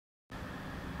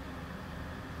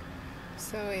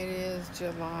So it is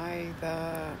July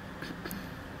the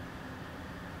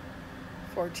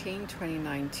 14,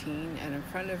 2019, and in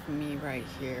front of me right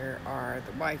here are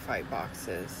the Wi-Fi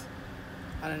boxes.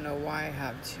 I don't know why I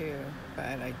have two, but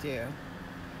I do.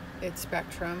 It's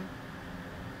Spectrum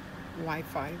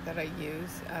Wi-Fi that I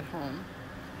use at home,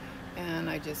 and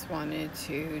I just wanted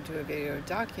to do a video to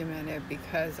document it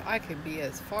because I could be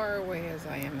as far away as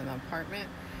I am in the apartment,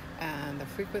 and the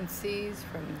frequencies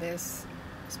from this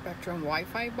Spectrum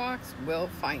Wi-Fi box will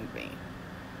find me.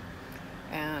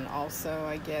 And also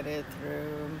I get it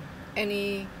through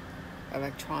any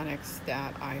electronics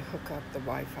that I hook up the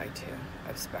Wi-Fi to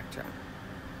of Spectrum.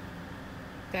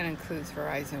 That includes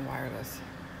Verizon Wireless.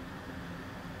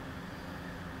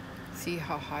 See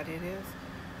how hot it is?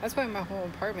 That's why my whole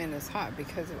apartment is hot,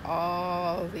 because of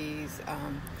all these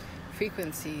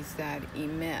frequencies that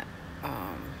emit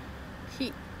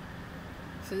heat.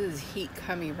 So this is heat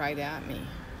coming right at me.